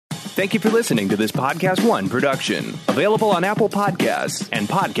Thank you for listening to this Podcast One production. Available on Apple Podcasts and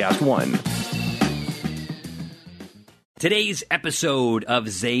Podcast One. Today's episode of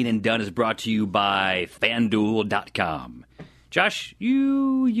Zane and Dunn is brought to you by FanDuel.com. Josh,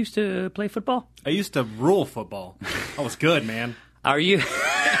 you used to play football? I used to rule football. I was good, man. Are you?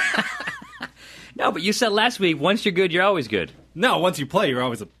 No, but you said last week, once you're good, you're always good. No, once you play, you're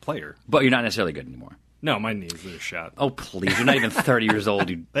always a player. But you're not necessarily good anymore. No, my knees are shot. Oh, please. You're not even 30 years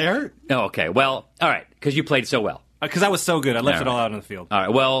old. They hurt. Oh, okay. Well, all right, because you played so well. Because I was so good. I left it all out on the field. All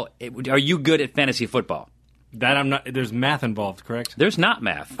right. Well, are you good at fantasy football? That I'm not. There's math involved, correct? There's not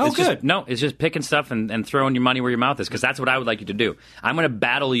math. Oh, it's good. It's just picking stuff and throwing your money where your mouth is, because that's what I would like you to do. I'm going to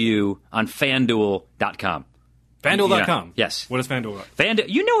battle you on FanDuel.com. FanDuel.com? Yes. What is FanDuel?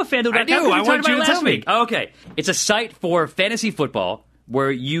 You know what FanDuel.com is? I do. I want you to tell me. Oh, okay. It's a site for fantasy football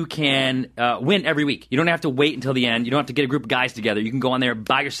where you can win every week. You don't have to wait until the end. You don't have to get a group of guys together. You can go on there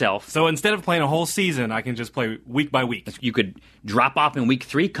by yourself. So instead of playing a whole season, I can just play week by week. You could drop off in week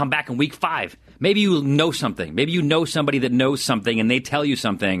 3, come back in week 5. Maybe you know something. Maybe you know somebody that knows something and they tell you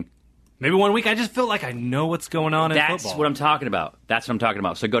something. Maybe one week I just feel like I know what's going on in football. That's what I'm talking about. That's what I'm talking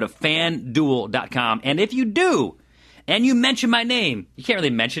about. So go to FanDuel.com. And if you do, and you mention my name, you can't really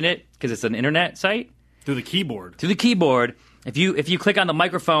mention it because it's an internet site. Through the keyboard. If you click on the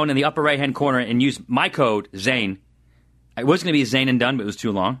microphone in the upper right-hand corner and use my code, Zane, it was going to be Zane and Dunn, but it was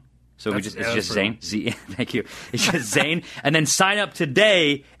too long. So it's just Zane. Thank you. It's just Zane. And then sign up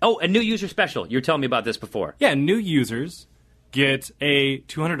today. Oh, a new user special. You were telling me about this before. Yeah, new users get a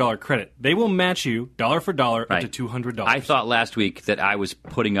 $200 credit. They will match you dollar for dollar up to $200. I thought last week that I was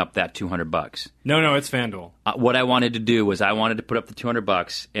putting up that $200. No, it's FanDuel. What I wanted to do was I wanted to put up the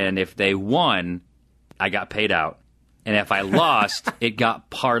 $200, and if they won, I got paid out. And if I lost, it got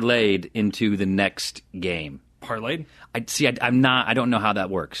parlayed into the next game. Parlayed? I don't know how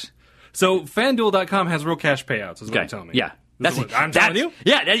that works. So FanDuel.com has real cash payouts, is what you're telling me. Yeah. I'm telling you?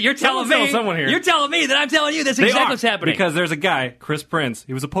 Yeah, you're telling me. Someone here. You're telling me that I'm telling you. That's exactly what's happening. Because there's a guy, Chris Prince.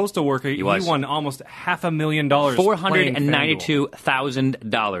 He was a postal worker. He won almost $500,000.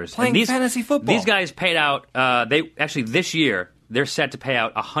 $492,000 playing fantasy football. These guys paid out. This year they're set to pay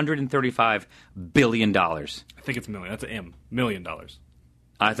out $135 billion. I think it's million. That's an M. $1 million.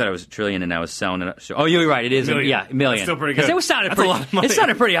 I thought it was a trillion, and I was selling it. Oh, you're right. It is. $1 million. $1 million. That's still pretty good. It sounded pretty. A lot of money. It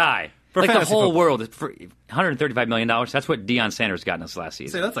sounded pretty high. For like the whole football. world, for $135 million. That's what Deion Sanders got in us last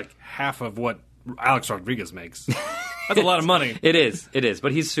season. See, that's like half of what Alex Rodriguez makes. That's a lot of money. It is,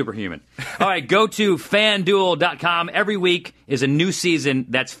 but he's superhuman. All right, go to FanDuel.com. Every week is a new season.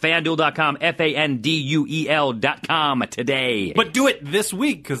 That's FanDuel.com, FanDuel.com today. But do it this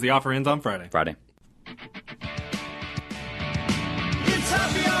week, because the offer ends on Friday. It's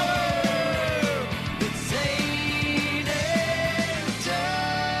happy hour with Zane and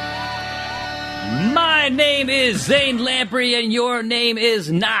Dunn. My name is Zane Lamprey, and your name is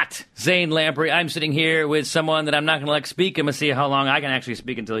not Zane Lamprey. I'm sitting here with someone that I'm not going to let speak. I'm going to see how long I can actually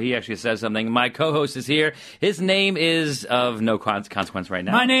speak until he actually says something. My co-host is here. His name is of no consequence right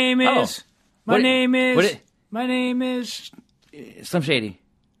now. My name is Slim Shady.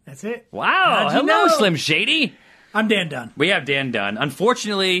 That's it. Wow. How'd you Hello, know? Slim Shady. I'm Dan Dunn. We have Dan Dunn.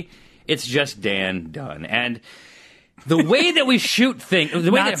 Unfortunately, it's just Dan Dunn. And the way that we shoot things...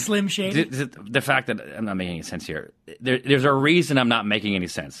 Not Slim Shady? The fact that I'm not making any sense here. There's a reason I'm not making any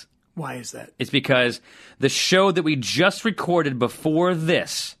sense. Why is that? It's because the show that we just recorded before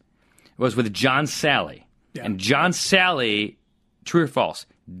this was with John Sally. Yeah. And John Sally, true or false,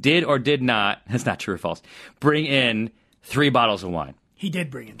 did or did not, that's not true or false, bring in 3 bottles of wine. He did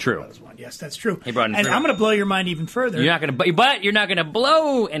bring in True. 3 bottles of wine. Yes, that's true. He brought in and 3. I'm going to blow your mind even further. You're not going to, but you're not going to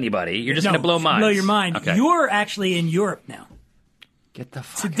blow anybody. You're just going to blow mine. Blow your mind. Okay. You're actually in Europe now. Get the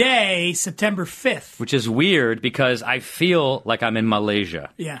fuck Today, September 5th. Which is weird because I feel like I'm in Malaysia.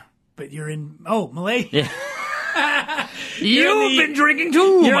 Yeah, but you're in, Malaysia. Yeah. You've been drinking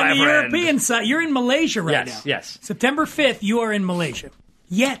too, you're my on the friend. European side. You're in Malaysia right now. Yes. September 5th, you are in Malaysia.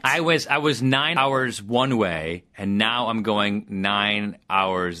 Yet. I was 9 hours one way, and now I'm going 9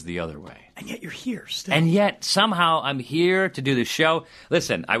 hours the other way. And yet you're here still. And yet somehow I'm here to do the show.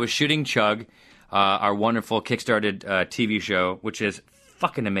 Listen, I was shooting Chug, our wonderful Kickstarted TV show, which is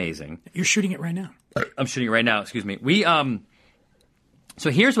fucking amazing. You're shooting it right now. I'm shooting it right now. Excuse me. We So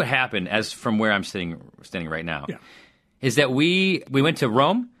here's what happened, as from where I'm standing right now, is that we went to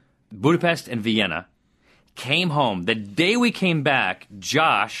Rome, Budapest, and Vienna. Came home. The day we came back,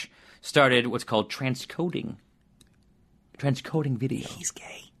 Josh started what's called transcoding video. He's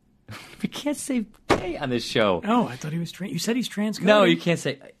gay. We can't say gay on this show. Oh, I thought you said he's transcoding. No, you can't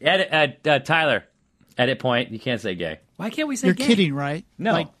say. Tyler, edit point. You can't say gay. Why can't we say You're gay? kidding, right?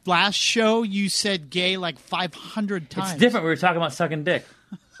 No. Like last show, you said gay like 500 times. It's different. We were talking about sucking dick.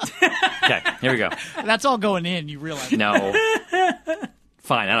 Okay, here we go. That's all going in. You realize? No.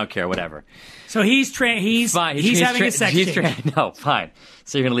 Fine, I don't care. Whatever. So he's Fine. he's having a sex change. No, fine.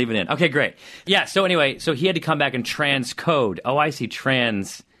 So you're going to leave it in. Okay, great. Yeah, so anyway, so he had to come back and transcode. Oh, I see.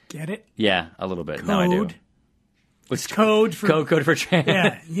 Get it? Yeah, a little bit. Now I do. Code. It's code for Code for trans.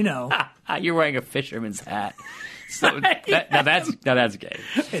 Yeah, you know. You're wearing a fisherman's hat. So now that's gay.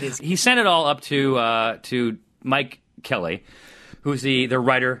 It is. He sent it all up to Mike Kelly, who's the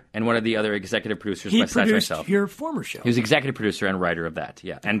writer and one of the other executive producers He besides produced myself. your former show. He was executive producer and writer of that,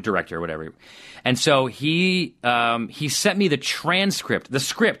 yeah, and director, whatever. And so he sent me the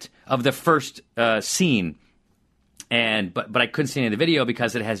script of the first scene, but I couldn't see any of the video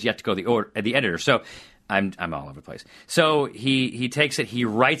because it has yet to go to the editor. So I'm all over the place. So he takes it, he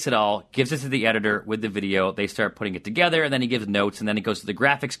writes it all, gives it to the editor with the video. They start putting it together, and then he gives notes, and then it goes to the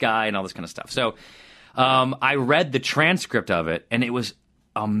graphics guy and all this kind of stuff. So I read the transcript of it, and it was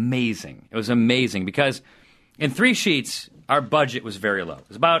amazing. It was amazing because in 3 Sheets, our budget was very low. It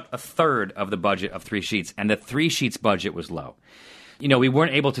was about a third of the budget of 3 Sheets, and the 3 Sheets budget was low. You know, we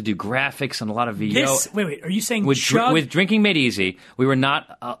weren't able to do graphics and a lot of VO. Wait, are you saying with Drinking Made Easy, we were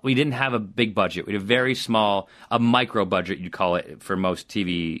not. We didn't have a big budget. We had a very small, a micro budget, you'd call it, for most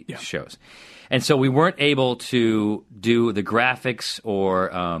TV shows, and so we weren't able to do the graphics or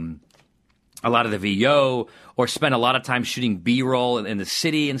a lot of the VO or spend a lot of time shooting B-roll in the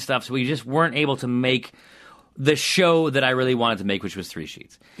city and stuff. So we just weren't able to make the show that I really wanted to make, which was 3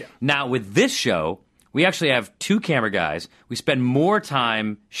 Sheets. Yeah. Now with this show, we actually have 2 camera guys. We spend more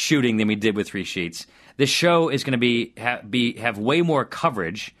time shooting than we did with 3 Sheets. This show is going to have way more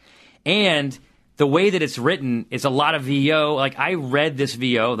coverage, and the way that it's written is a lot of VO. Like I read this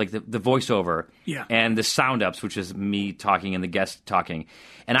VO, like the voiceover, and the sound ups, which is me talking and the guest talking,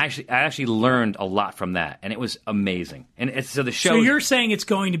 and I actually learned a lot from that, and it was amazing. And so the show. So you're saying it's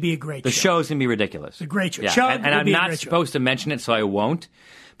going to be a great show. The show's going to be ridiculous. A great show. Yeah. And I'm not supposed to mention it, so I won't.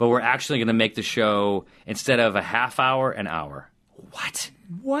 But we're actually going to make the show, instead of a half hour, an hour. What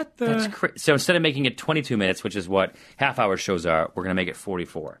the? That's crazy. So instead of making it 22 minutes, which is what half-hour shows are, we're going to make it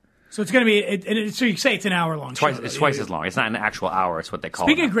 44. So it's going to be. So you say it's an hour-long show. It's twice as long. It's not an actual hour. It's what they call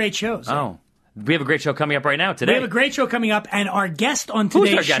it. Speaking of great shows. Oh. We have a great show coming up right now today. We have a great show coming up, and our guest on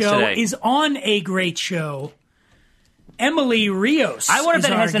today's show is on a great show. Emily Rios. I wonder if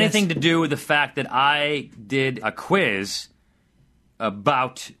that has anything to do with the fact that I did a quiz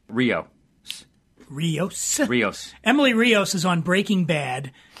about Rios. Emily Rios is on Breaking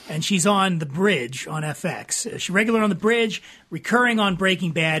Bad, and she's on The Bridge on FX. She's regular on The Bridge, recurring on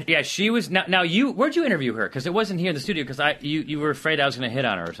Breaking Bad. Yeah, she was. Now where'd you interview her? Because it wasn't here in the studio. Because you were afraid I was going to hit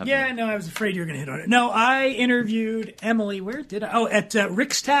on her or something. Yeah, no, I was afraid you were going to hit on her. No, I interviewed Emily. Where did I? Oh, at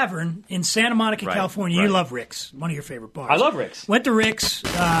Rick's Tavern in Santa Monica, California. Right. You love Rick's, one of your favorite bars. I love Rick's. Went to Rick's.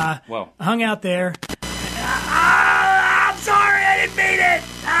 Whoa. Hung out there. I'm sorry, I didn't mean it.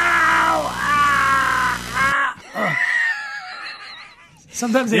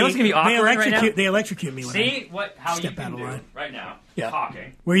 Sometimes they electrocute me when how step you out can of do line. right now. Yeah.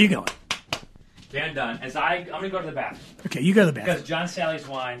 Talking. Where are you going? Dan done. I'm going to go to the bathroom. Okay, you go to the bathroom. Because John Sally's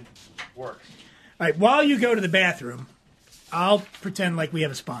wine works. All right, while you go to the bathroom, I'll pretend like we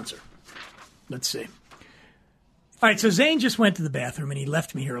have a sponsor. Let's see. All right, so Zane just went to the bathroom and he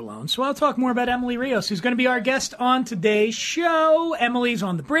left me here alone. So I'll talk more about Emily Rios, who's going to be our guest on today's show. Emily's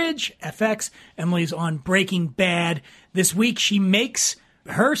on The Bridge, FX. Emily's on Breaking Bad. This week she makes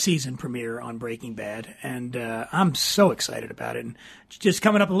her season premiere on Breaking Bad, and I'm so excited about it. And just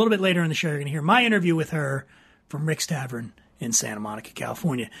coming up a little bit later in the show, you're going to hear my interview with her from Rick's Tavern in Santa Monica,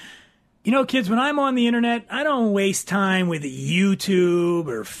 California. You know, kids, when I'm on the internet, I don't waste time with YouTube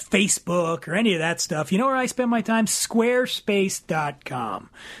or Facebook or any of that stuff. You know where I spend my time?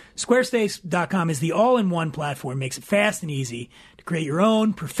 Squarespace.com. Squarespace.com is the all-in-one platform. Makes it fast and easy to create your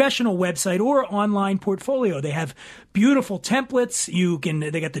own professional website or online portfolio. They have beautiful templates.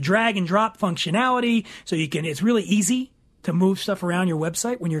 They got the drag and drop functionality, so it's really easy to move stuff around your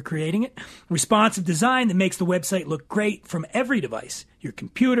website when you're creating it. Responsive design that makes the website look great from every device. Your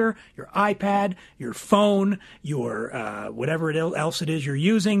computer, your iPad, your phone, your whatever else it is you're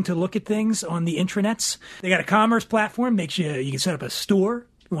using to look at things on the intranets. They got a commerce platform, you can set up a store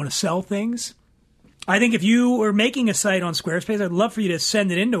if you want to sell things. I think if you are making a site on Squarespace, I'd love for you to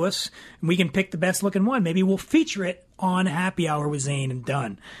send it in to us, and we can pick the best looking one. Maybe we'll feature it on Happy Hour with Zane and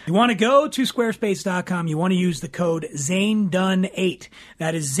Dunn. You want to go to Squarespace.com. You want to use the code ZaneDunn8.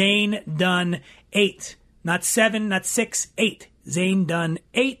 That is ZaneDunn8. Not 7, not 6, 8.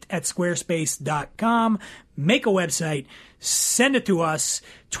 ZaneDunn8 at Squarespace.com. make a website, send it to us,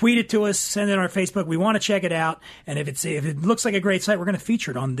 tweet it to us, send it on our Facebook. We want to check it out. And if it looks like a great site, we're going to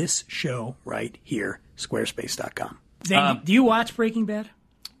feature it on this show right here, squarespace.com. Zane, do you watch Breaking Bad?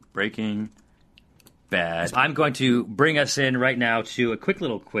 Breaking Bad. I'm going to bring us in right now to a quick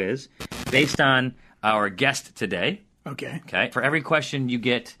little quiz based on our guest today. Okay. For every question you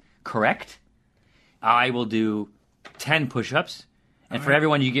get correct, I will do 10 push-ups. And for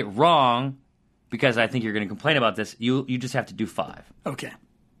everyone you get wrong, because I think you're going to complain about this, you just have to do 5. Okay.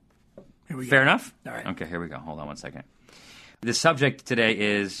 Here we go. Fair enough? All right. Okay, here we go. Hold on one second. The subject today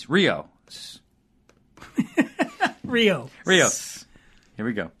is Rios. Rios. Here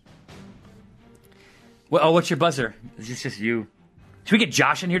we go. Well, what's your buzzer? Is this just you? Should we get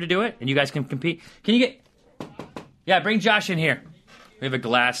Josh in here to do it, and you guys can compete? Can you get... Yeah, bring Josh in here. We have a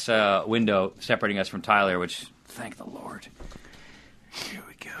glass window separating us from Tyler, which, thank the Lord. Here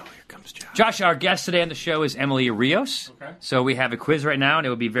we go. Here comes Josh. Josh, our guest today on the show is Emily Rios. Okay. So we have a quiz right now, and it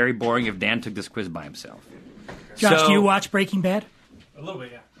would be very boring if Dan took this quiz by himself. Josh, So- do you watch Breaking Bad? A little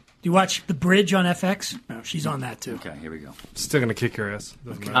bit, yeah. Do you watch The Bridge on FX? No, she's on that too. Okay, here we go. Still gonna kick your ass.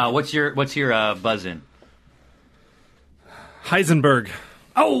 Doesn't matter. What's your buzz in? Heisenberg.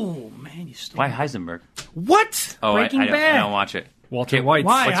 Oh, man, you stole Why Heisenberg? What? Oh, Breaking I don't, Bad. I don't watch it. Walter Okay, White.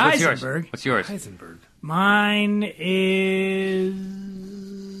 why? What's yours? Heisenberg. What's yours? Heisenberg. Mine is...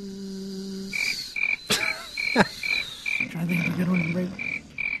 I'm trying to think of a good one.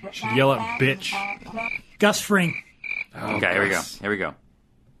 Should yell at bitch. Gus Fring. Okay, here we go. Here we go.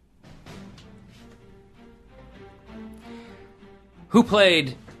 Who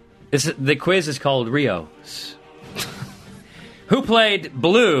played... The quiz is called Rios. Who played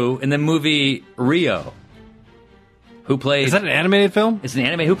Blue in the movie Rio? Who played... Is that an animated film? It's an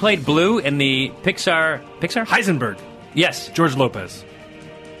anime. Who played Blue in the Pixar... Pixar? Heisenberg. Yes. George Lopez.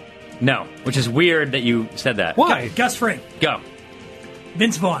 No. Which is weird that you said that. Why? Gus Fring. Go.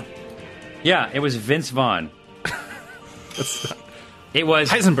 Vince Vaughn. Yeah, it was Vince Vaughn. It was...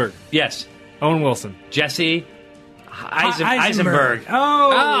 Heisenberg. Yes. Owen Wilson. Jesse Eisenberg.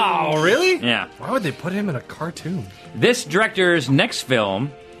 Oh. Oh, really? Yeah. Why would they put him in a cartoon? This director's next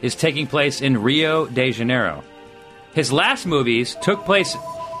film is taking place in Rio de Janeiro. His last movies took place...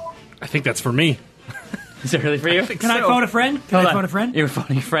 I think that's for me. Is it really for you? Can I phone a friend? Can I phone a friend? You're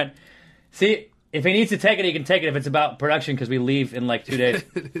phoning a friend. See, if he needs to take it, he can take it if it's about production because we leave in like 2 days.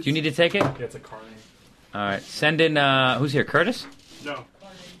 Do you need to take it? Yeah, it's a car name. All right. Send in... who's here? Curtis? No.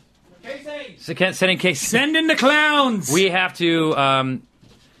 So send in Casey. Send in the clowns. We have to...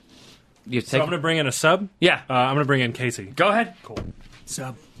 you So take... I'm going to bring in a sub. Yeah. I'm going to bring in Casey. Go ahead. Cool.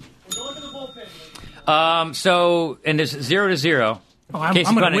 Sub. So, and there's 0-0. Oh, I'm Casey,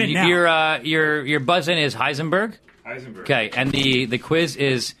 going to Clinton, win now. your buzz-in is Heisenberg? Heisenberg. Okay, and the quiz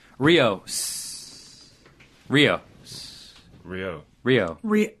is Rios. Rio. Rio.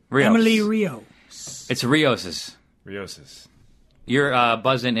 Rios. Emily Rio. It's Rios's. Rios. Your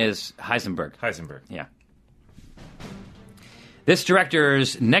buzz-in is Heisenberg. Heisenberg. Yeah. This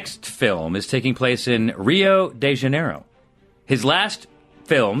director's next film is taking place in Rio de Janeiro. His last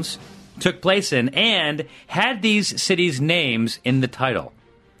films took place in and had these cities' names in the title.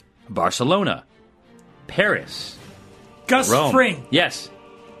 Barcelona, Paris, Gus Rome. Fring. Yes,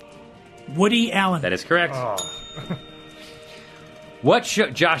 Woody Allen. that is correct. What show...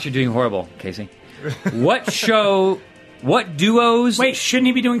 Josh, you're doing horrible, Casey. What show... What duos... Wait, shouldn't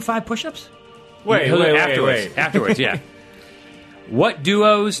he be doing 5 push-ups? Afterwards, yeah. What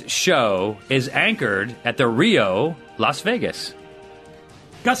duo's show is anchored at the Rio, Las Vegas?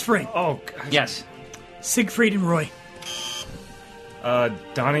 Gus Fring. Oh, gosh. Yes. Siegfried and Roy.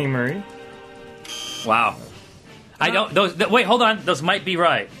 Donnie Murray. Wow. I don't... Wait, hold on. Those might be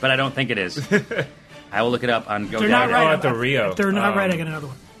right, but I don't think it is. I will look it up on GoDaddy. They're not right. at the Rio. If they're not right, I got another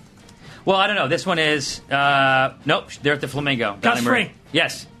one. Well, I don't know. This one is... nope, they're at the Flamingo. Gus Donnie Murray. Fring.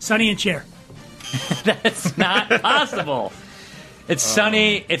 Yes. Sonny and Cher. That's not possible. It's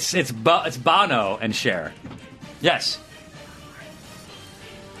Sonny. It's Bono and Cher. Yes.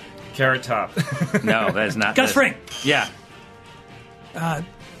 Carrot Top. No, that is not. Gus Fring. Yeah.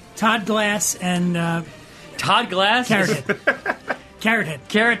 Todd Glass and Todd Glass. Carrot Head. Carrot Head.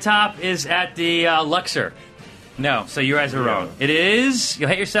 Carrot Top is at the Luxor. No, so you guys are wrong. It is. You'll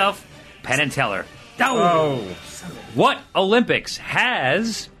hate yourself. Penn and Teller. Oh. What Olympics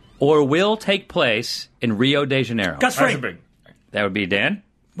has or will take place in Rio de Janeiro? Gus Fring. Heisenberg. That would be Dan.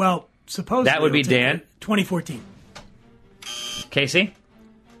 Well, supposedly. That would be it'll take Dan. 2014. Casey.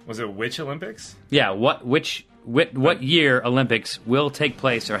 Was it which Olympics? Yeah. What year Olympics will take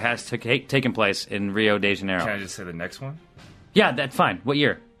place or has taken place in Rio de Janeiro? Can I just say the next one? Yeah, that's fine. What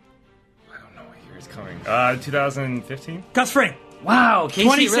year? I don't know what year It's coming. 2015? Gus Fring. Wow, Casey,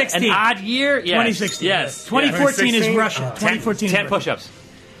 2016. an odd year? Yes. 2016. Yes. 2014 is 2016? Russia. 2014 is 10 Russia. push-ups.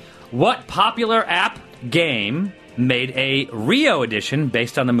 What popular app game made a Rio edition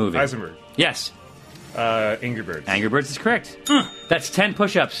based on the movie? Eisenberg. Yes. Angry Birds. Angry Birds is correct. That's 10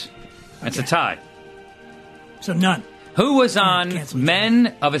 push-ups. That's a tie. So none. Who was on Cancel.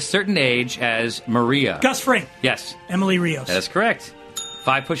 Men of a Certain Age as Maria? Gus Fring. Yes, Emily Rios. that is correct.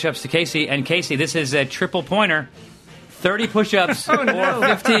 5 push-ups to Casey. And Casey, this is a triple pointer. 30 push-ups or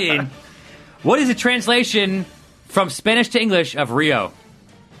 15. What is the translation from Spanish to English of Rio?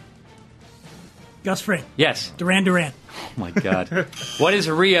 Gus Fring. Yes. Duran Duran. Oh, my God. What is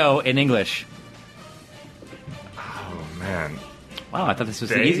Rio in English? Oh, man. Wow, I thought this was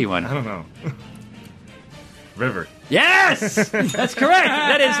Day? the easy one. I don't know. River. Yes! That's correct.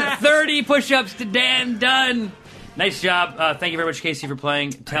 That is 30 push-ups to Dan Dunn. Nice job. Thank you very much, Casey, for playing.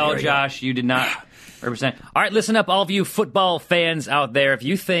 Tell Josh you did not represent. All right, listen up, all of you football fans out there. If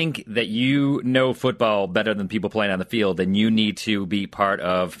you think that you know football better than people playing on the field, then you need to be part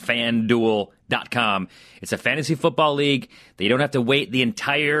of FanDuel.com. It's a fantasy football league that you don't have to wait the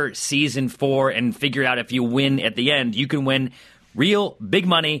entire season for and figure out if you win at the end. You can win real big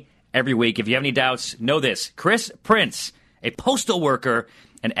money every week. If you have any doubts, know this. Chris Prince, a postal worker,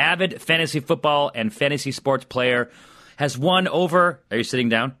 an avid fantasy football and fantasy sports player, has won over, are you sitting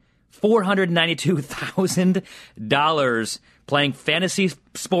down? $492,000 playing fantasy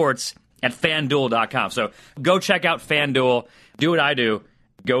sports at FanDuel.com. So go check out FanDuel. Do what I do.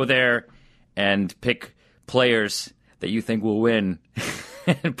 Go there and pick players that you think will win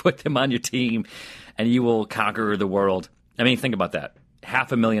and put them on your team, and you will conquer the world. I mean, think about that.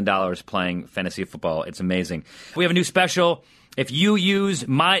 $500,000 playing fantasy football. It's amazing. We have a new special. If you use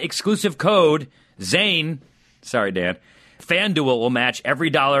my exclusive code, Zane, sorry, Dan, FanDuel will match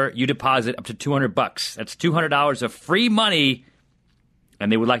every dollar you deposit up to $200. That's $200 of free money,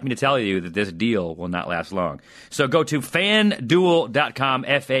 and they would like me to tell you that this deal will not last long. So go to FanDuel.com,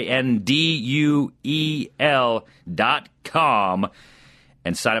 FanDuel.com,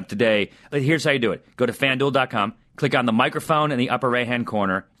 and sign up today. Here's how you do it. Go to FanDuel.com. Click on the microphone in the upper right-hand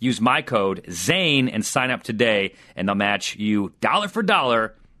corner. Use my code, Zane, and sign up today, and they'll match you dollar for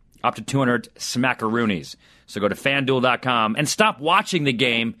dollar up to 200 smackaroonies. So go to FanDuel.com and stop watching the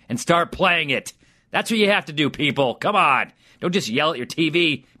game and start playing it. That's what you have to do, people. Come on. Don't just yell at your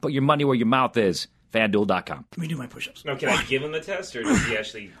TV. Put your money where your mouth is. FanDuel.com. Let me do my push-ups. No, can I give him the test, or does he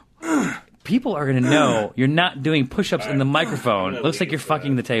actually... People are going to know you're not doing push-ups in the microphone. Looks like you're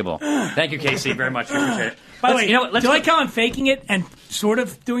fucking the table. Thank you, Casey, very much. We appreciate it. By the way, you know what, do you like how I'm faking it and sort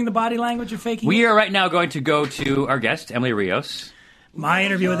of doing the body language of faking it? We are right now going to go to our guest, Emily Rios. My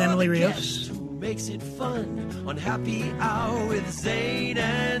interview with Emily Rios. Who makes it fun on Happy Hour with Zane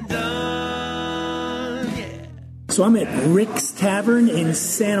and Dunn? Yeah. So I'm at Rick's Tavern in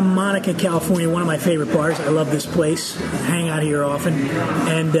Santa Monica, California, one of my favorite bars. I love this place. I hang out here often.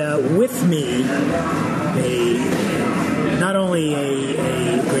 And with me, not only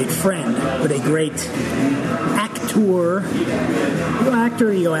a great friend, but a great actor. You go actor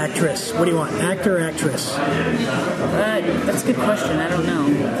or you go actress? What do you want, actor or actress? That's a good question. I don't know.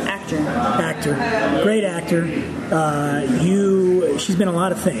 Actor. Actor. Great actor. She's been a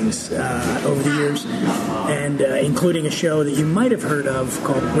lot of things over the years, and including a show that you might have heard of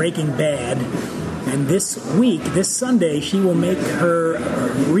called Breaking Bad. And this week, this Sunday, she will make her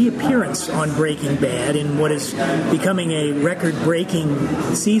reappearance on Breaking Bad in what is becoming a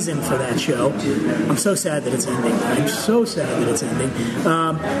record-breaking season for that show. I'm so sad that it's ending.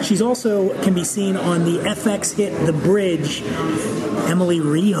 She's also can be seen on the FX hit The Bridge, Emily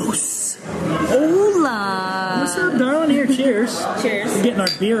Rios. Hola. What's up, darling? Here, cheers. Cheers. We're getting our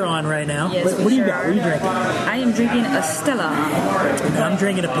beer on right now. Yes, what do you sure got? What are you drinking? I am drinking a Stella. And I'm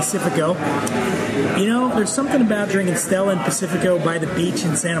drinking a Pacifico. You know, there's something about drinking Stella and Pacifico by the beach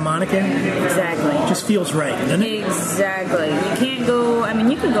in Santa Monica. Exactly. It just feels right, doesn't it? Exactly. You can't go,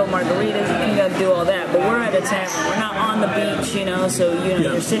 you can go margaritas, you can go do all that, but we're at a tavern. We're not on the beach, so,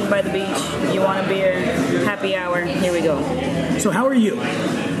 you're sitting by the beach, you want a beer, happy hour, here we go. So how are you?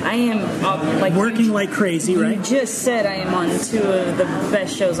 I am working like crazy, right? You just said I am on 2 of the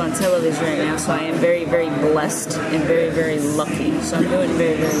best shows on television right now, so I am very, very blessed and very, very lucky. So I'm doing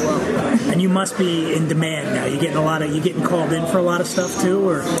very, very well. And you must be in demand now. You getting called in for a lot of stuff too,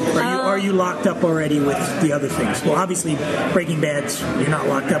 or are you locked up already with the other things? Well, obviously Breaking Bad's you're not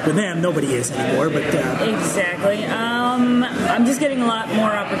locked up with them. Nobody is anymore, but exactly. I'm just getting a lot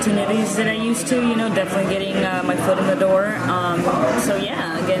more opportunities than I used to. Definitely getting my foot in the door. So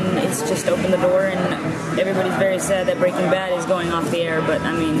yeah, again, it's just opened the door, and everybody's very sad that Breaking Bad is going off the air. But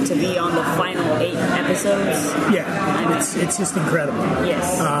I mean, to be on the final 8 episodes, it's just incredible.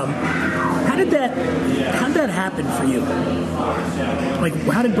 Yes. How did that happen for you? Like,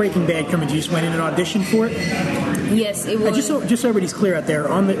 how did Breaking Bad come in? You just went in and auditioned for it? Yes, it was. Just so everybody's clear out there,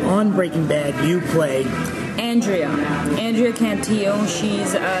 on Breaking Bad, you play Andrea Cantillo.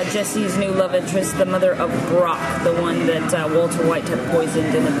 She's Jesse's new love interest, the mother of Brock, the one that Walter White had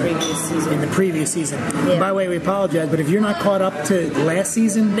poisoned in the previous season. Yeah. By the way, we apologize, but if you're not caught up to last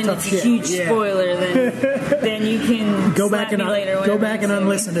season, then tough it's a huge spoiler. Then you can go back and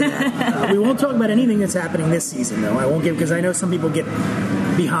unlisten to that. We won't talk about anything that's happening this season, though. I won't give, because I know some people get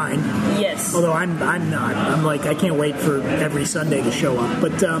behind. Yes. Although I'm not. I'm like, I can't wait for every Sunday to show up.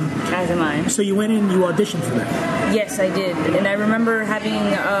 But as am I. So you went in, you auditioned for that. Yes, I did, and I remember having.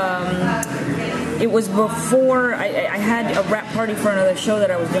 It was before I had a rap party for another show that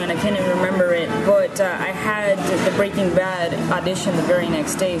I was doing. I can't even remember it, but I had the Breaking Bad audition the very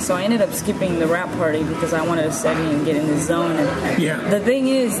next day, so I ended up skipping the rap party because I wanted to study and get in the zone. And the thing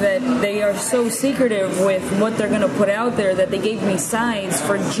is that they are so secretive with what they're going to put out there that they gave me sides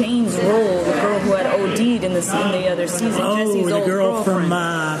for Jane's role, the girl who had OD'd in the other season. Jesse's the old girl girlfriend.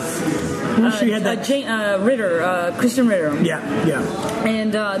 from. She had that. Kristen Ritter. Yeah.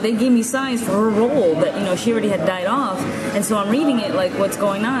 And they gave me signs for her role that she already had died off, and so I'm reading it like, what's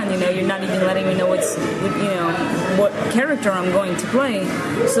going on? You're not even letting me know what character I'm going to play.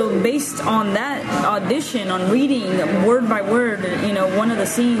 So based on that audition, on reading word by word, one of the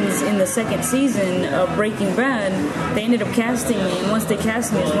scenes in the second season of Breaking Bad, they ended up casting me, and once they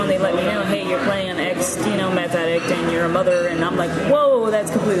cast me is when they let me know, hey, you're playing an ex, meth addict, and you're a mother, and I'm like, whoa, that's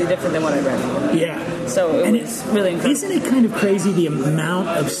completely different than what I read. Yeah. So it's really incredible. Isn't it kind of crazy the amount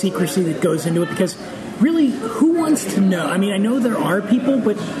of secrecy that goes into it? Because really, who wants to know? I mean, I know there are people,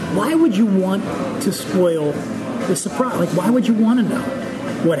 but why would you want to spoil the surprise? Like, why would you want to know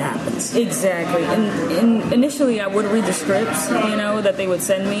what happens? Exactly. And initially, I would read the scripts, that they would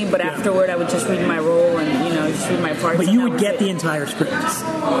send me, but afterward, I would just read my role and, just read my parts. But you would get the entire script?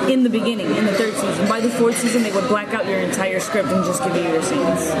 In the beginning, in the third season. By the fourth season, they would black out your entire script and just give you your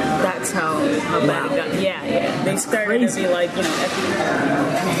scenes. That's how bad it got. Yeah. They started crazy. To be like,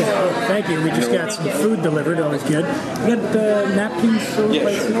 Thank you. We just got some food delivered. Always good. You got napkins?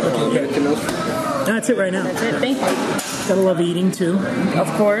 That's it right now. That's it. Thank you. Gotta love eating, too. Of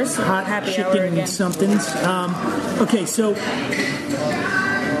course. Hot happy chicken somethings. Okay, so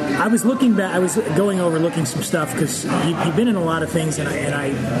I was looking back. I was going over looking some stuff because you've been in a lot of things, and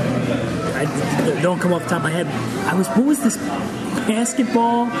I don't come off the top of my head. What was this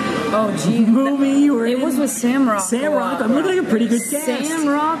basketball movie? It was with Sam Rockwell. Sam Rockwell. I'm looking like a pretty good cast. Sam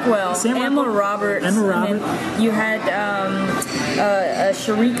Rockwell. Emma Roberts. You had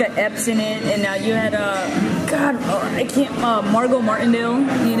Sharika Epps in it, and you had Margot Martindale.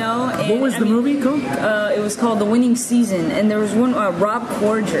 What was the movie called? It was called The Winning Season, and there was one Rob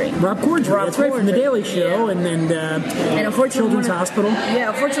Corddry. That's right, from The Daily Show, and unfortunately Children's Hospital. Yeah,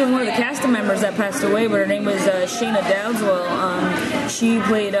 unfortunately one of the casting members that passed away, but her name was Shayna Dowdeswell. She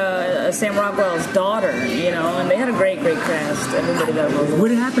played Sam Rockwell's daughter, and they had a great cast. Everybody got a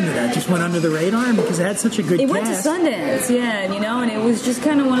What happened to that? Just went under the radar because it had such a good cast. It went to Sundance, and it was just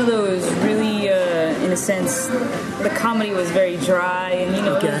kind of one of those really, in a sense, the comedy was very dry, and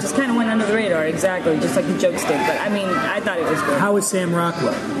it just kind of went under the radar, exactly, just like the jokes did. But I mean, I thought it was good. How was Sam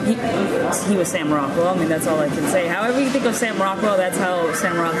Rockwell? He was Sam Rockwell. I mean, that's all I can say. However you think of Sam Rockwell, that's how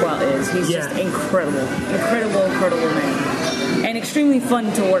Sam Rockwell is. He's just incredible man. And extremely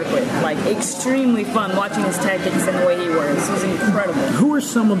fun to work with. Like, extremely fun watching his tactics and the way he works. He's incredible. Who are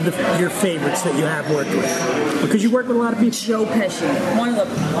some of your favorites that you have worked with? Because you work with a lot of people. Joe Pesci. One of the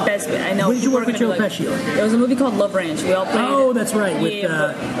best. I know. What did you work with Joe Pesci on? There was a movie called Love Ranch. We all played. Oh, that's right.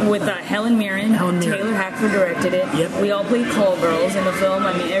 With Helen Mirren. Taylor Hackford directed it. Yep. We all played call girls in the film.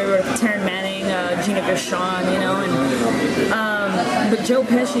 I mean, everybody, Taryn Manning, Gina Gershon, but Joe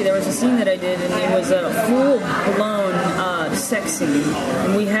Pesci, there was a scene that I did, and it was a full-blown sex scene,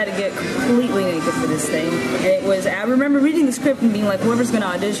 and we had to get completely naked for this thing. And it was, I remember reading the script and being like, whoever's going to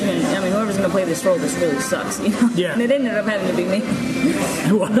audition, whoever's going to play this role, this really sucks, Yeah. And it ended up having to be me.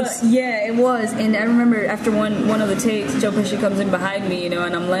 It was? But, yeah, it was. And I remember after one of the takes, Joe Pesci comes in behind me, and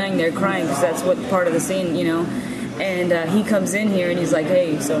I'm laying there crying because that's what part of the scene, And he comes in here and he's like,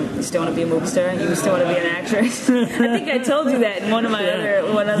 "Hey, so you still want to be a movie star? You still want to be an actress?" I think I told you that in one of my other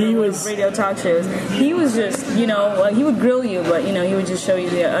radio talk shows. He was just, he would grill you, but he would just show you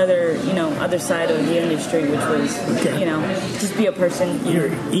the other side of the industry, which was, just be a person.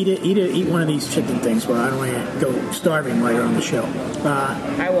 Here, eat one of these chicken things. Well, I don't want to go starving while you're on the show.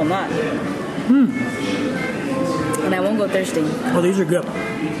 I will not. And I won't go thirsty. Oh, these are good.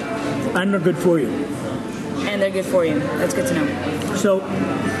 And they're good for you. And they're good for you. That's good to know. So,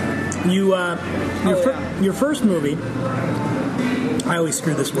 your first movie, I always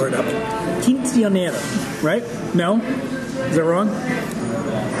screw this word up, Quinceañera, right? No? Is that wrong?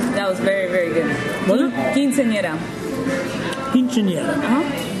 That was very, very good. Was it? Quinceañera. Quinceañera. Uh-huh.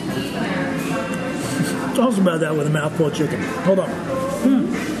 Tell us about that with a mouthful of chicken. Hold on.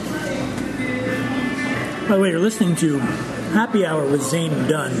 By the way, you're listening to Happy Hour with Zane and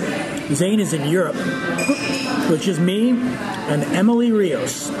Dunn. Zane is in Europe, which is me and Emily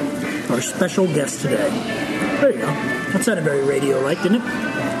Rios, our special guest today. There you go. That sounded very radio-like, didn't it?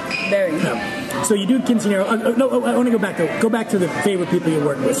 Very. No. So you do Quinceañera. I want to go back to the favorite people you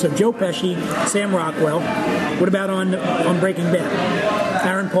work with. So Joe Pesci, Sam Rockwell. What about on Breaking Bad?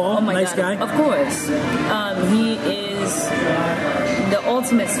 Aaron Paul, nice guy. Of course. He is the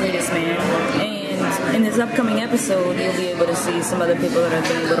ultimate sweetest man. And in this upcoming episode, you'll be able to see some other people that I've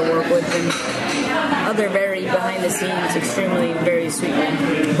been able to work with and other very behind the scenes, extremely very sweet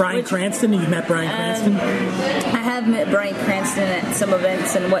men. Bryan Cranston, you've met Bryan Cranston? I have met Bryan Cranston at some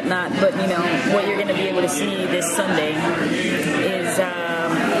events and whatnot, but what you're going to be able to see this Sunday is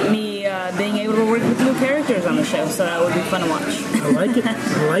me being able to work with new characters on the show, so that would be fun to watch. I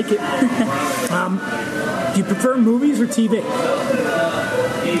like it. Do you prefer movies or TV?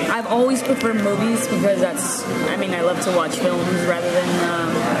 I've always preferred movies because I love to watch films rather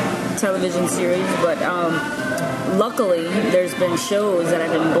than television series, but luckily there's been shows that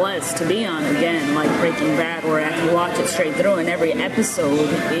I've been blessed to be on again, like Breaking Bad, where I can watch it straight through, and every episode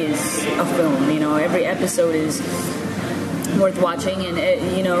is a film. Every episode is worth watching, and it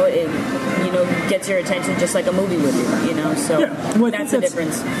gets your attention just like a movie would do. So that's the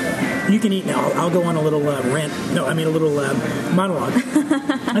difference. You can eat now. I'll go on a little rant. No, I mean a little monologue.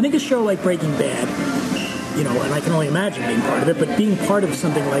 I think a show like Breaking Bad, and I can only imagine being part of it, but being part of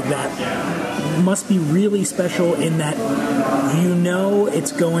something like that must be really special in that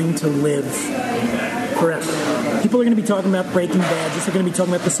it's going to live forever. People are going to be talking about Breaking Bad, just like they're going to be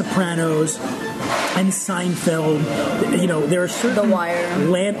talking about The Sopranos and Seinfeld. There are certain... The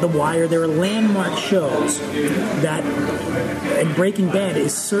Wire. The Wire. There are landmark shows that... And Breaking Bad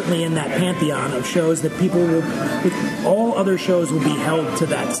is certainly in that pantheon of shows that people will... all other shows will be held to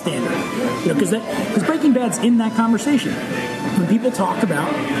that standard. Because Breaking Bad's in that conversation. When people talk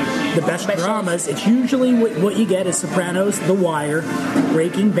about the best dramas, it's usually what you get is Sopranos, The Wire,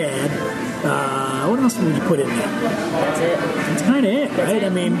 Breaking Bad. What else would you put in there? That's it. That's kind of it, right? I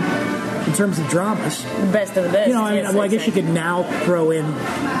mean... In terms of dramas, the best of the best. I guess you could now throw in.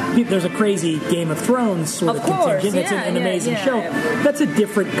 There's a crazy Game of Thrones sort of contingent. That's an amazing show. Yeah. That's a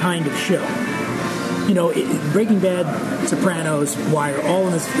different kind of show. Breaking Bad, Sopranos, Wire, all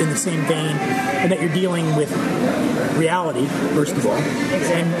in the same vein, and that you're dealing with reality, first of all,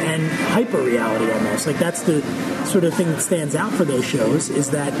 and hyper-reality almost. Like that's the sort of thing that stands out for those shows is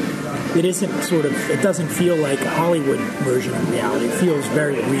that it doesn't feel like a Hollywood version of reality. It feels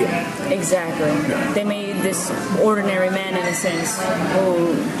very real. Exactly. Yeah. They made this ordinary man, in a sense,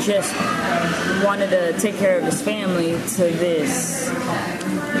 who just wanted to take care of his family to this...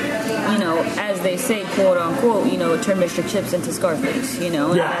 as they say, quote unquote, turn Mr. Chips into Scarface, and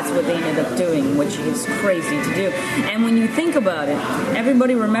that's what they ended up doing, which is crazy to do. And when you think about it,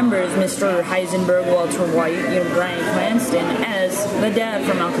 everybody remembers Mr. Heisenberg, Walter White, Bryan Cranston as the dad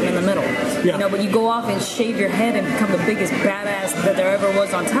from Malcolm in the Middle. Yeah. But you go off and shave your head and become the biggest badass that there ever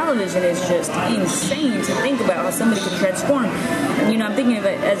was on television is just insane to think about how somebody could transform. And, I'm thinking of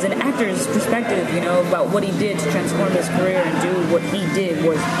it as an actor's perspective, about what he did to transform his career and do what he did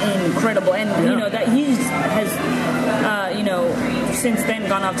was incredible. And, that he has, since then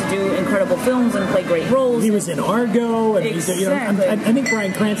gone off to do incredible films and play great roles. He was in Argo. And exactly. I think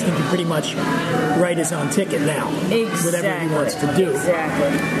Bryan Cranston can pretty much write his own ticket now. Exactly. Whatever he wants to do.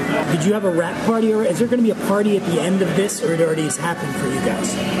 Exactly. Did you have a rap party, or is there going to be a party at the end of this, or it already has happened for you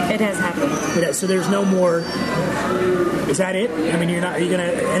guys? It has happened. So there's no more... Is that it? I mean,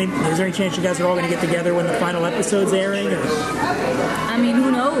 is there any chance you guys are all going to get together when the final episode's airing? Or? I mean,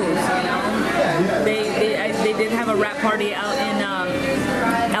 who knows? They did have a rap party out in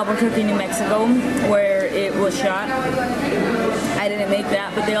Albuquerque, New Mexico, where it was shot. I didn't make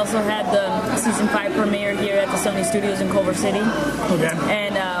that, but they also had the season 5 premiere here at the Sony Studios in Culver City. Okay.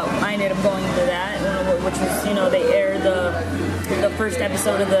 And I ended up going to that, which was, they aired the first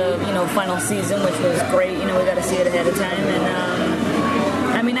episode of the, final season, which was great. We got to see it ahead of time. And,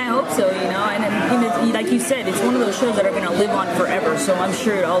 I hope so, and like you said, it's one of those shows that are going to live on forever, so I'm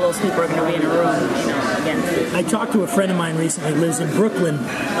sure all those people are going to be in a room, again. I talked to a friend of mine recently who lives in Brooklyn,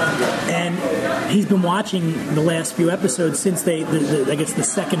 and he's been watching the last few episodes since I guess the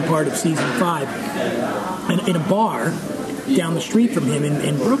second part of season 5, and in a bar down the street from him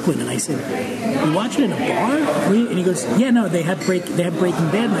in Brooklyn. And I said, "You watch it in a bar?" And he goes, "Yeah, no, they have Breaking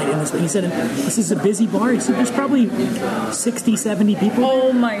Bad night in this." And he said, "This is a busy bar." He said, "There's probably 60, 70 people."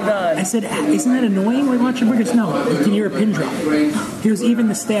 Oh my God! I said, "Isn't that annoying when watching burgers?" "No, you can hear a pin drop." He goes, "Even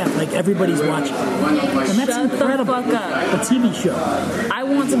the staff, like everybody's watching." And that's Shut incredible. the fuck up. A TV show. I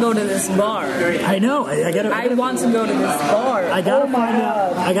want to go to this bar. I know. I want to go to this bar. I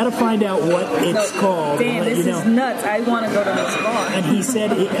gotta find out what it's called. Damn, this is nuts. I want to go to this bar. And he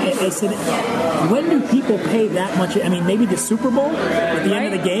said, I said, when do people pay that much? Maybe the Super Bowl at the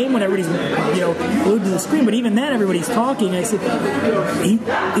end of the game when everybody's, glued to the screen. But even then, everybody's talking. I said,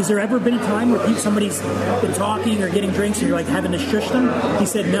 has there ever been a time where somebody's been talking or getting drinks and you're like having to shush them? He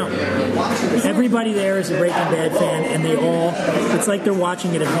said, no. Everybody there is a Breaking Bad fan, and it's like they're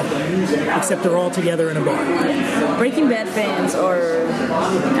watching it at home, except they're all together in a bar. Breaking Bad fans are,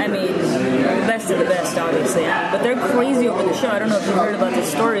 the best of the best, obviously. But they're crazy over the show. I don't know if you heard about this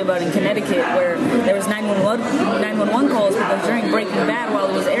story about in Connecticut where there was 911 calls because during Breaking Bad, while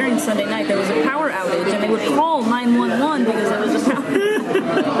it was airing Sunday night, there was a power outage, and they would call 911 because there was a power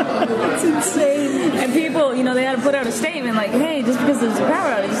outage. That's insane. And people, they had to put out a statement like, hey, just because there's a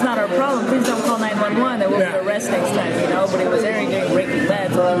power outage, it's not our problem. Please don't call 911. There will be arrest next time, But it was airing during Breaking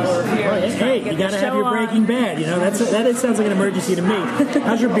Bad, so people were here. Hey, you gotta have your Breaking Bad. That sounds like an emergency to me.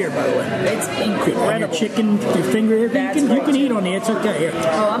 How's your beer, by the way? It's incredible. And your chicken, your finger. You can eat on it. It's okay. Here.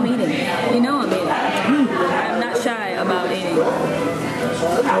 Oh, I'm eating. I'm eating. I'm not shy about eating.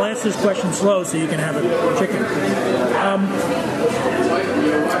 I'll ask this question slow so you can have a chicken.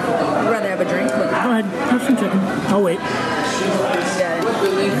 I'd rather have a drink. Go ahead. Have some chicken. I'll wait.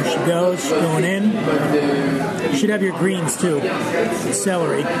 There she goes. She's going in. You should have your greens, too.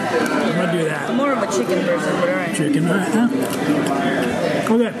 Celery. I'm going to do that. I'm more of a chicken person, but all right. Chicken.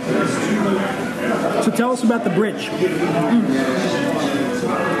 Okay. So tell us about the bridge.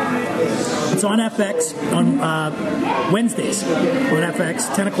 It's on FX on Wednesdays. On FX,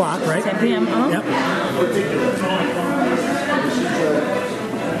 10 o'clock, right? 10 p.m. Yep.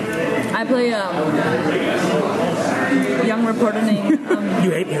 I play a young reporter named...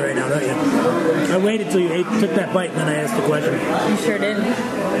 You hate me right now, don't you? I waited till you took that bite and then I asked the question. You sure did.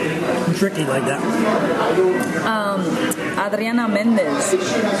 I'm tricky like that. Adriana Mendez.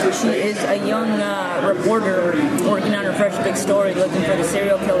 She is a young reporter working on her first big story, looking for the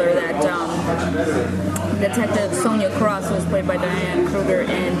serial killer that Detective Sonia Cross, who was played by Diane Kruger,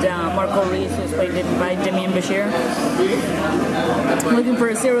 and Marco Reese, who was played by Demian Bashir. Looking for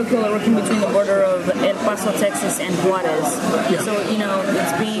a serial killer working between the border of El Paso, Texas, and Juarez. Yeah. So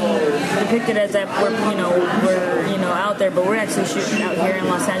it's being depicted as that we're out there, but we're actually shooting out here in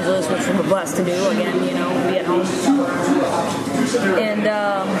Los Angeles, which we're blessed to do. Again, be at home. And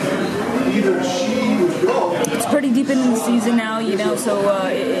it's pretty deep into the season now, so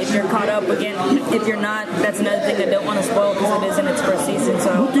if you're caught up, again, if you're not, that's another thing I don't want to spoil because it is in its first season.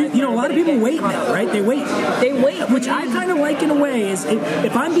 So a lot of people wait now, right? They wait, which I kind of like in a way. Is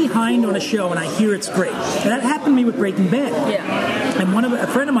if I'm behind on a show and I hear it's great, and that happened to me with Breaking Bad. Yeah. And a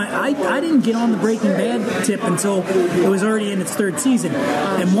friend of mine, I didn't get on the Breaking Bad tip until it was already in its third season.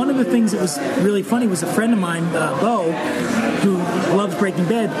 And one of the things that was really funny was a friend of mine, Bo, who loves Breaking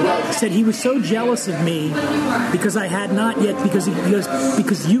Bad, said he was so jealous of me because I had not yet, because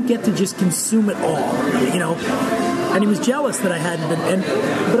you get to just consume it all, And he was jealous that I hadn't been.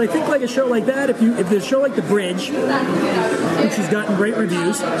 But I think like a show like that, if there's a show like The Bridge, which has gotten great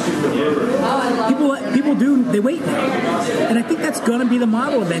reviews, people they wait now, and I think that's going to be the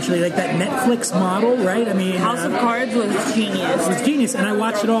model eventually, like that Netflix model, right? House of Cards was genius. It was genius, and I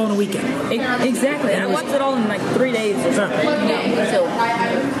watched it all in a weekend. Exactly, and I watched it all in like 3 days or something. So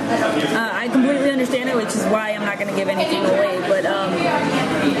I completely understand it, which is why I'm not going to give anything away. But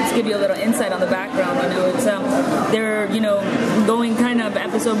let's give you a little insight on the background. It's they're going kind of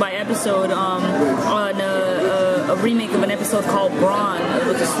episode by episode on a remake of an episode called Braun. It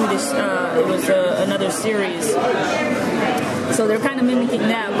was a Swedish. It was another series. So they're kind of mimicking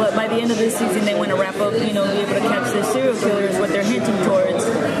that, but by the end of this season, they want to wrap up, be able to catch the serial killers, what they're hinting towards.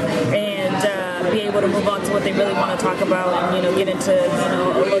 And be able to move on to what they really want to talk about, and get into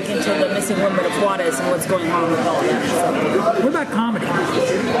a look into the missing women of Juarez and what's going on with all that. So. What about comedy?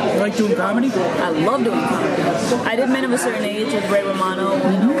 You like doing comedy? I love doing comedy. I did Men of a Certain Age with Ray Romano,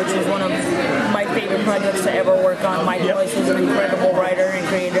 which was one of my favorite projects to ever work on. Mike Joyce was an incredible writer and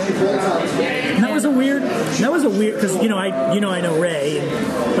creator. And that was a weird, because I know Ray,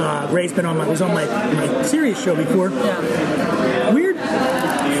 and Ray's been was on my Sirius show before. Yeah. Weird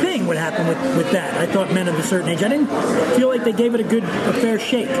thing would happen with that. I thought Men of a Certain Age. I didn't feel like they gave it a fair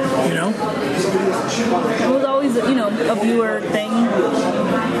shake. It was always a viewer thing.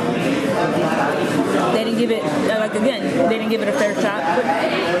 They didn't give it they didn't give it a fair shot.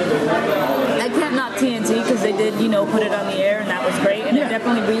 I can't knock TNT because they did put it on the air, and that was great, and it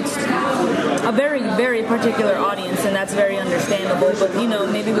definitely reached a very, very particular audience, and that's very understandable. But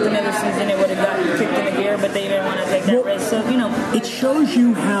maybe with another season it would have gotten kicked in the gear, but they didn't want to take that risk. So it shows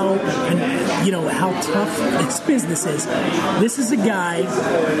you how tough this business is. This is a guy,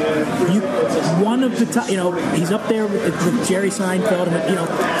 one of the top. He's up there with Jerry Seinfeld,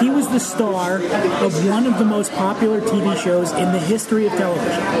 and he was the star of one of the most popular TV shows in the history of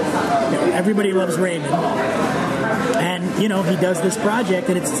television. Everybody loves Raymond. And, he does this project,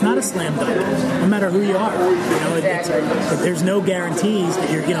 and it's not a slam dunk, no matter who you are. There's no guarantees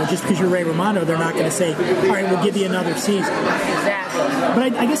that you're, just because you're Ray Romano, they're not going to say, all right, we'll give you another season. Exactly.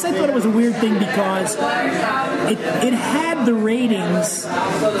 But I guess I thought it was a weird thing because it had the ratings,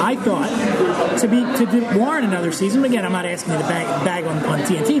 I thought, to warrant another season. Again, I'm not asking you to bag on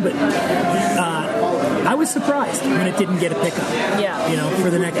TNT, but I was surprised when it didn't get a pickup. Yeah. For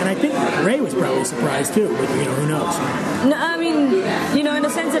the next, and I think Ray was probably surprised too. But who knows? No, I mean, in a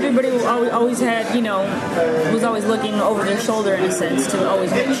sense, everybody always had, was always looking over their shoulder in a sense to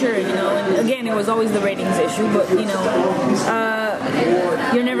always make sure, And again, it was always the ratings issue, but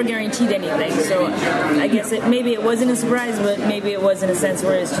you're never guaranteed anything. So I guess maybe it wasn't a surprise, but maybe it was in a sense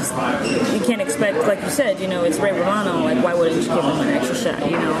where it's just you can't expect, like you said, it's Ray Romano. Like, why wouldn't you give him an extra shot,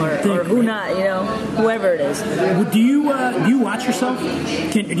 or who not, whoever it is. Do you watch yourself?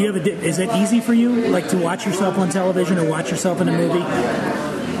 Is it easy for you, like, to watch yourself on television or watch yourself in a movie?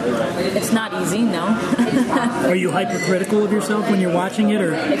 It's not easy, no. Are you hypercritical of yourself when you're watching it,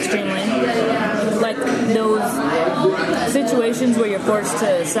 or extremely? Like those situations where you're forced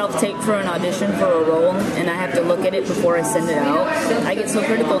to self-tape for an audition for a role, and I have to look at it before I send it out. I get so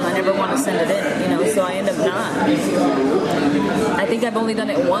critical, and I never want to send it in, so I end up not. I think I've only done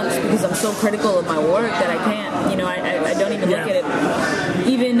it once because I'm so critical of my work that I can't. I don't even look at it.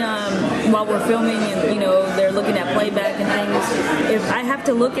 Even while we're filming, and they're looking at playback and things. If I have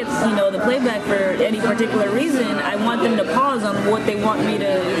to look at the playback for any particular reason, I want them to pause on what they want me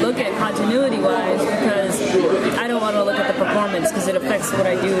to look at continuity-wise, because I don't want to look at the performance because it affects what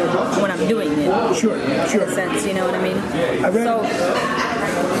I do when I'm doing it. Sure. In a sense, you know what I mean?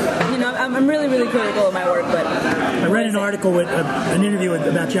 I'm really, really critical of my work, but I read an article with an interview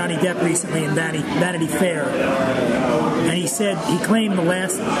about Johnny Depp recently in Vanity Fair, and he claimed the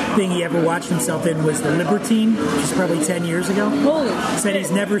last thing he ever watched himself in was The Libertine, which is probably 10 years ago. Holy He said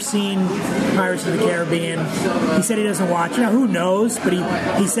he's never seen Pirates of the Caribbean. He said he doesn't watch. Who knows? But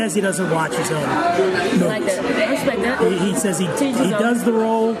he says he doesn't watch his own movies. I like that. I respect that. He says he does the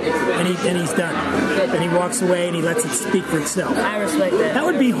role, and he's done. Good. And he walks away and he lets it speak for itself. I respect that. That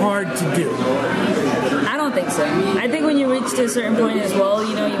would be hard to do. I don't think so. I think when you reach to a certain point as well,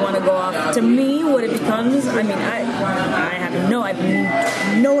 you want to go off. To me, what it becomes, I have no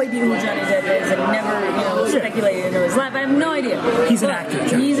idea who Johnny Depp is. I've never, speculated into his life. I have no idea. He's an actor,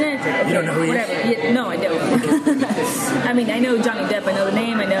 John. He's an actor. Okay, you don't know who he is? Yeah, no, I don't. I know Johnny Depp. I know the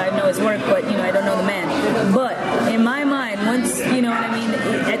name. I know his work, but I don't know the man. But in my mind, once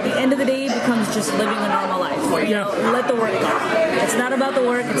at the end of the day, it becomes just living a normal life. Let the work go. It's not about the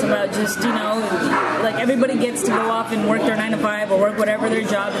work. It's about just like everybody gets to go off and work their 9 to 5 or work whatever their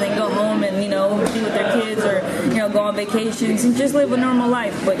job, and then go home and be with their kids, or go on vacations and just live a normal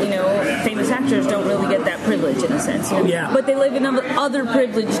life. But famous actors don't really get that privilege in a sense. But they live in other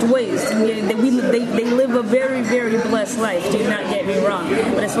privileged ways. And they live a very, very blessed life. Do not get me wrong.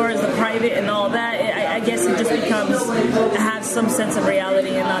 But as far as the private and all that, I guess it just becomes has some sense of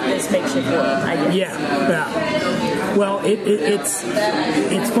reality and not this makeshift world. I guess. Yeah. Well, it's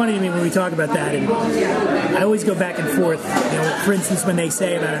funny to me when we talk about that, and I always go back and forth. For instance, when they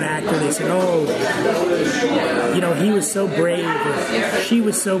say about an actor, they say, "Oh, he was so brave," or "She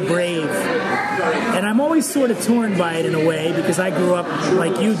was so brave," and I'm always sort of torn by it in a way, because I grew up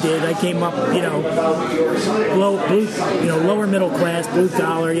like you did. I came up, lower middle class, blue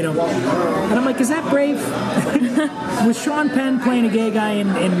collar, and I'm like, is that brave? Was Sean Penn playing a gay guy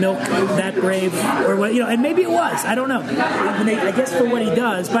in Milk that brave, or what? And maybe it was. I don't know. I guess for what he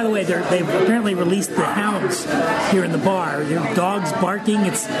does. By the way, they've apparently released the hounds here in the bar. Dogs barking.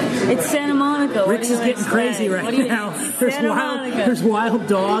 It's Santa Monica. Rick's is getting crazy right now. There's wild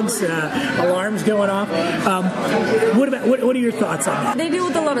dogs. Alarms going off. What are your thoughts on that? They deal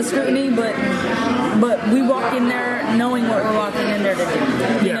with a lot of scrutiny, but we walk in there knowing what we're walking in there to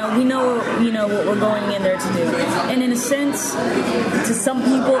do. We know what we're going in there to do. And in a sense, to some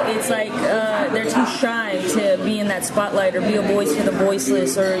people, it's like they're too shy to be in that spotlight or be a voice for the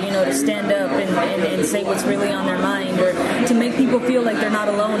voiceless, or to stand up and say what's really on their mind, or to make people feel like they're not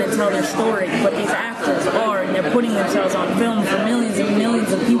alone and tell their story. But these actors are, and they're putting themselves on film for millions and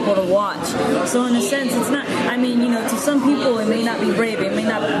millions of people to watch. So in a sense, it's not. To some people, it may not be brave, it may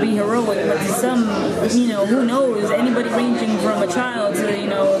not be heroic, but to some, who knows? Anybody ranging from a child to a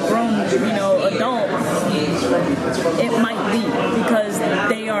grown, adult, it might be because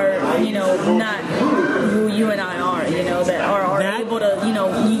they are, not who you and I are, that are able to,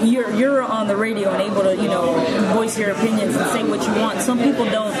 you're on the radio and able to, voice your opinions and say what you want. Some people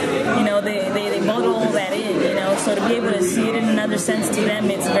don't, they bottle all that in, so to be able to see it in another sense, to them,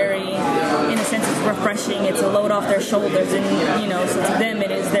 it's very, in a sense, it's refreshing. It's a load off their shoulders, and so to them,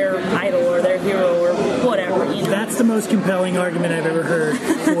 it is their idol or their hero or whatever. That's the most compelling argument I've ever heard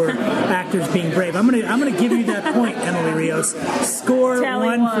for actors being brave. I'm gonna give you that point, Emily Rios. Score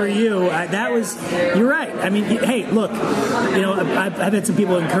one for you. You're right. Hey, look, I've had some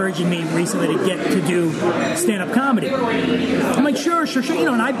people encouraging me recently to get to do stand-up comedy. I'm like, sure,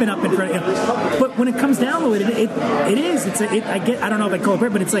 and I've been up in front of but when it comes down to it is. I don't know if I call it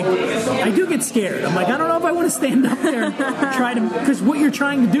brave, but it's like I do get scared. I'm like, I don't know if I want to stand up there and try to, because what you're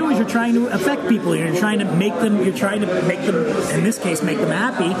trying to do is you're trying to affect people. You're trying to make them, in this case, make them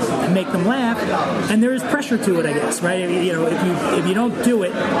happy and make them laugh. And there is pressure to it, I guess, right? If you don't do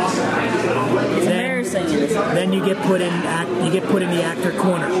it, then you get put in the actor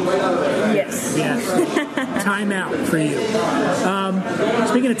corner. Yes. Time out for you.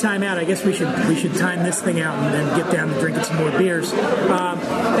 Speaking of time out, I guess we should time this thing out and then get down to drinking some more beers.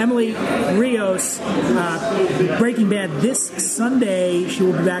 Emily Rios, Breaking Bad this Sunday. She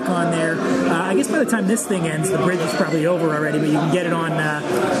will be back on there. I guess by the time this thing ends, the bridge is probably over already, but you can get it on.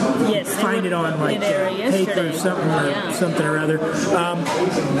 Find it on like paper or something or other.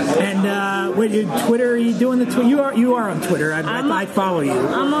 Twitter? Are you doing the Twitter? You are on Twitter. I follow you.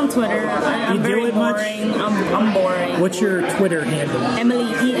 I'm on Twitter. I'm very boring. I'm boring. What's your Twitter handle? Emily,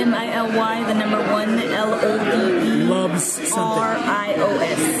 EMILY, the number 1, LOVE. Loves something.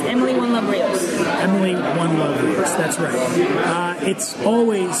 RIOS. Emily One Love Rios. Emily One Love Rios. That's right. It's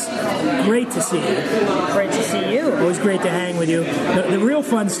always great to see you. Great to see you. Always great to hang with you. The real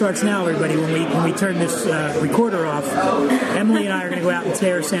fun starts now, everybody. When we turn this recorder off, Emily and I are going to go out and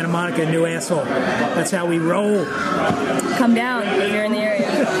tear Santa Monica a new asshole. That's how we roll. Come down. You're in the area.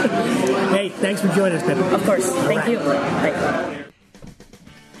 Hey, thanks for joining us, Pip. Of course. Thank you. Bye.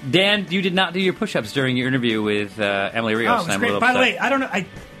 Dan, you did not do your push-ups during your interview with Emily Rios. Oh, it was great. By the way, I don't know.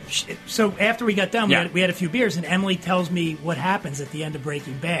 So after we got done, we had a few beers, and Emily tells me what happens at the end of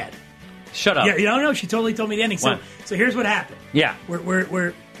Breaking Bad. Shut up. Yeah, you don't know. She totally told me the ending. So here's what happened. Yeah.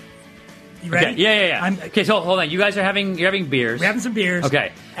 We're you ready? Okay. Yeah. Okay, so hold on. You guys are having beers. We're having some beers.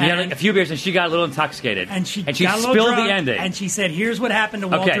 Okay. You had like a few beers, and she got a little intoxicated. And she got spilled a little drunk, the ending. And she said, "Here's what happened to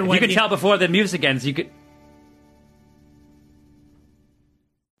Walter." Okay, you could tell before the music ends. You could.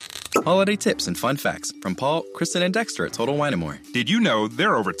 Holiday tips and fun facts from Paul, Kristen, and Dexter at Total Wine & More. Did you know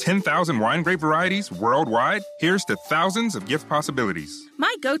there are over 10,000 wine grape varieties worldwide? Here's to thousands of gift possibilities.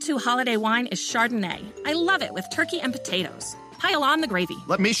 My go-to holiday wine is Chardonnay. I love it with turkey and potatoes. Pile on the gravy.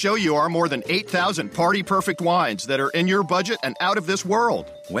 Let me show you our more than 8,000 party-perfect wines that are in your budget and out of this world.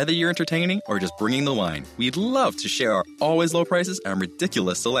 Whether you're entertaining or just bringing the wine, we'd love to share our always low prices and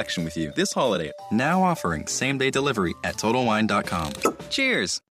ridiculous selection with you this holiday. Now offering same-day delivery at TotalWine.com. Cheers!